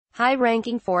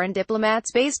high-ranking foreign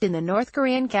diplomats based in the North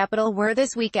Korean capital were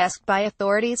this week asked by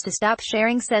authorities to stop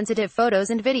sharing sensitive photos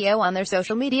and video on their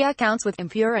social media accounts with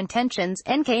impure intentions,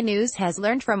 NK News has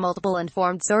learned from multiple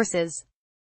informed sources.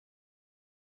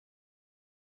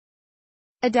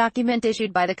 A document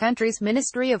issued by the country's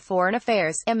Ministry of Foreign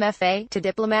Affairs (MFA) to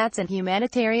diplomats and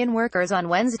humanitarian workers on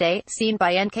Wednesday, seen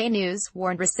by NK News,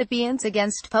 warned recipients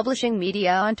against publishing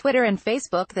media on Twitter and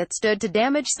Facebook that stood to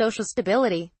damage social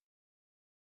stability.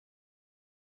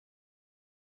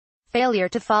 Failure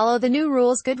to follow the new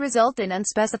rules could result in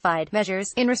unspecified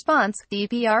measures. In response, the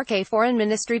PRK Foreign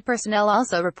Ministry personnel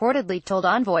also reportedly told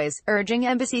envoys, urging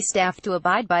embassy staff to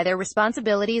abide by their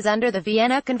responsibilities under the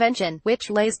Vienna Convention, which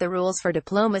lays the rules for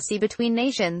diplomacy between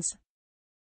nations.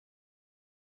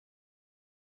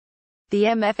 The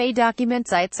MFA document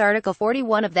cites Article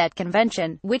 41 of that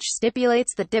convention, which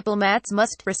stipulates that diplomats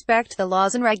must respect the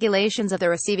laws and regulations of the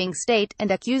receiving state, and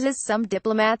accuses some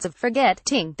diplomats of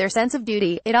forgetting their sense of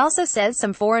duty. It also says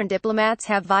some foreign diplomats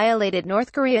have violated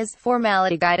North Korea's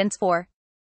formality guidance for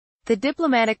the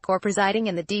diplomatic corps presiding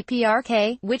in the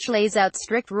DPRK, which lays out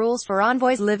strict rules for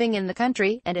envoys living in the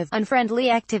country, and of unfriendly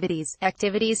activities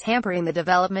hampering the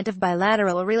development of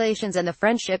bilateral relations and the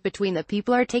friendship between the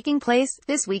people are taking place,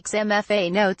 this week's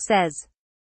MFA note says.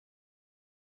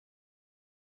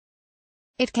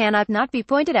 It cannot not be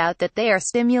pointed out that they are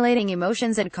stimulating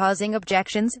emotions and causing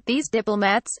objections. These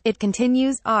diplomats, it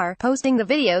continues, are posting the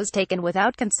videos taken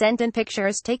without consent and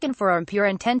pictures taken for impure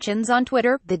intentions on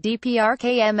Twitter. The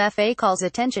DPRK MFA calls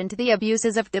attention to the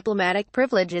abuses of diplomatic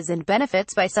privileges and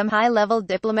benefits by some high-level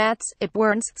diplomats. It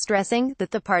warns, stressing that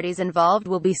the parties involved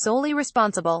will be solely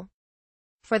responsible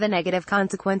for the negative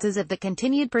consequences of the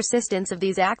continued persistence of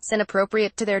these acts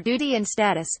inappropriate to their duty and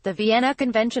status. The Vienna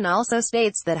Convention also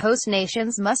states that host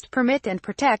nations must permit and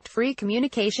protect free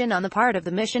communication on the part of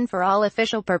the mission for all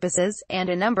official purposes, and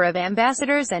a number of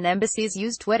ambassadors and embassies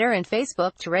use Twitter and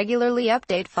Facebook to regularly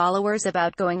update followers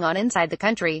about going on inside the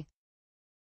country.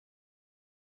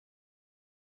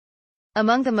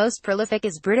 Among the most prolific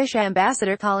is British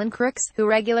Ambassador Colin Crooks, who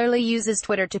regularly uses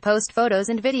Twitter to post photos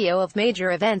and video of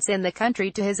major events in the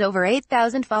country to his over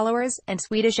 8,000 followers, and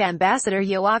Swedish Ambassador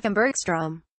Joachim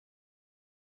Bergstrom.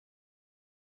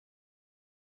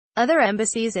 Other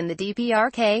embassies in the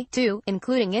DPRK, too,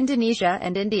 including Indonesia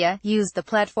and India, use the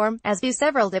platform, as do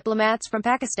several diplomats from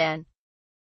Pakistan.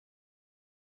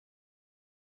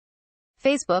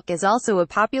 Facebook is also a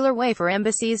popular way for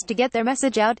embassies to get their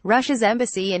message out. Russia's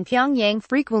embassy in Pyongyang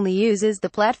frequently uses the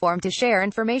platform to share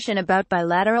information about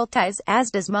bilateral ties,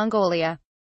 as does Mongolia.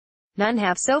 None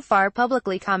have so far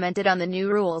publicly commented on the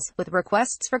new rules, with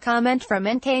requests for comment from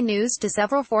NK News to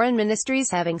several foreign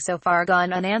ministries having so far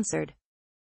gone unanswered.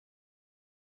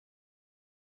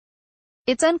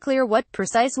 It's unclear what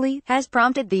precisely has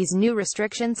prompted these new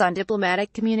restrictions on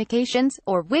diplomatic communications,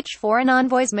 or which foreign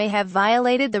envoys may have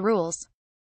violated the rules.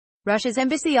 Russia's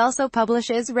embassy also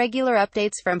publishes regular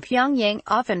updates from Pyongyang,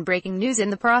 often breaking news in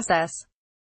the process.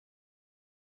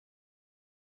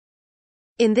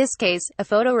 In this case, a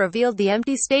photo revealed the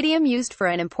empty stadium used for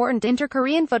an important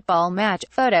inter-Korean football match.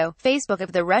 Photo, Facebook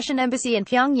of the Russian embassy in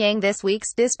Pyongyang. This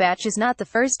week's dispatch is not the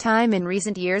first time in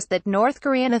recent years that North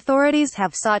Korean authorities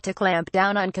have sought to clamp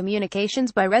down on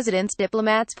communications by resident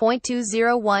diplomats.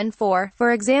 2014,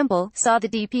 for example, saw the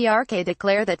DPRK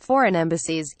declare that foreign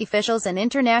embassies, officials and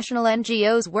international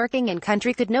NGOs working in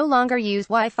country could no longer use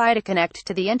Wi-Fi to connect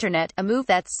to the internet, a move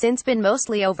that's since been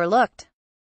mostly overlooked.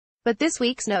 But this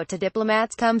week's note to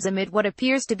diplomats comes amid what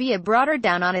appears to be a broader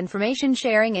down on information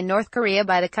sharing in North Korea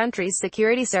by the country's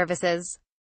security services.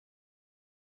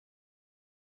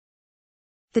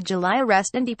 The July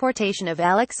arrest and deportation of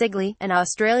Alex Sigley, an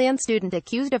Australian student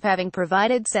accused of having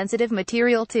provided sensitive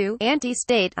material to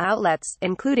anti-state outlets,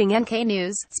 including NK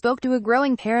News, spoke to a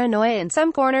growing paranoia in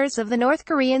some corners of the North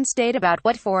Korean state about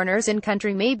what foreigners in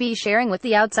country may be sharing with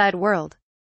the outside world.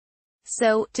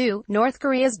 So, too, North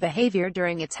Korea's behavior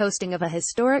during its hosting of a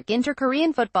historic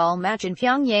inter-Korean football match in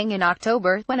Pyongyang in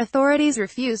October, when authorities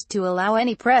refused to allow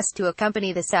any press to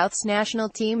accompany the South's national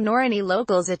team nor any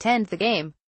locals attend the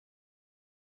game.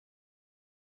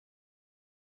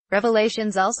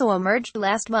 Revelations also emerged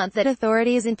last month that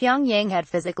authorities in Pyongyang had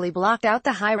physically blocked out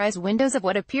the high-rise windows of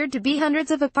what appeared to be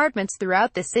hundreds of apartments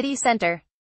throughout the city center.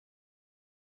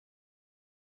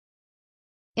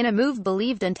 In a move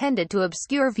believed intended to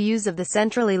obscure views of the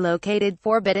centrally located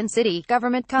Forbidden City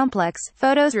government complex,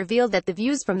 photos revealed that the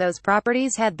views from those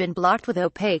properties had been blocked with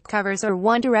opaque covers or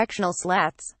one-directional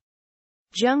slats.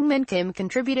 Jungmin Kim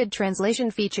contributed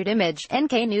translation featured image.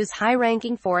 NK News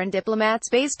high-ranking foreign diplomats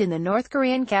based in the North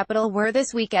Korean capital were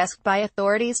this week asked by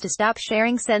authorities to stop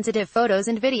sharing sensitive photos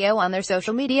and video on their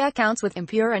social media accounts with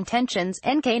impure intentions,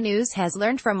 NK News has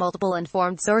learned from multiple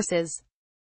informed sources.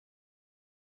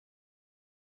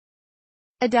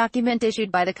 A document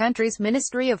issued by the country's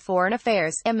Ministry of Foreign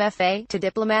Affairs (MFA) to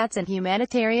diplomats and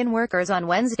humanitarian workers on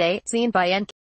Wednesday, seen by NK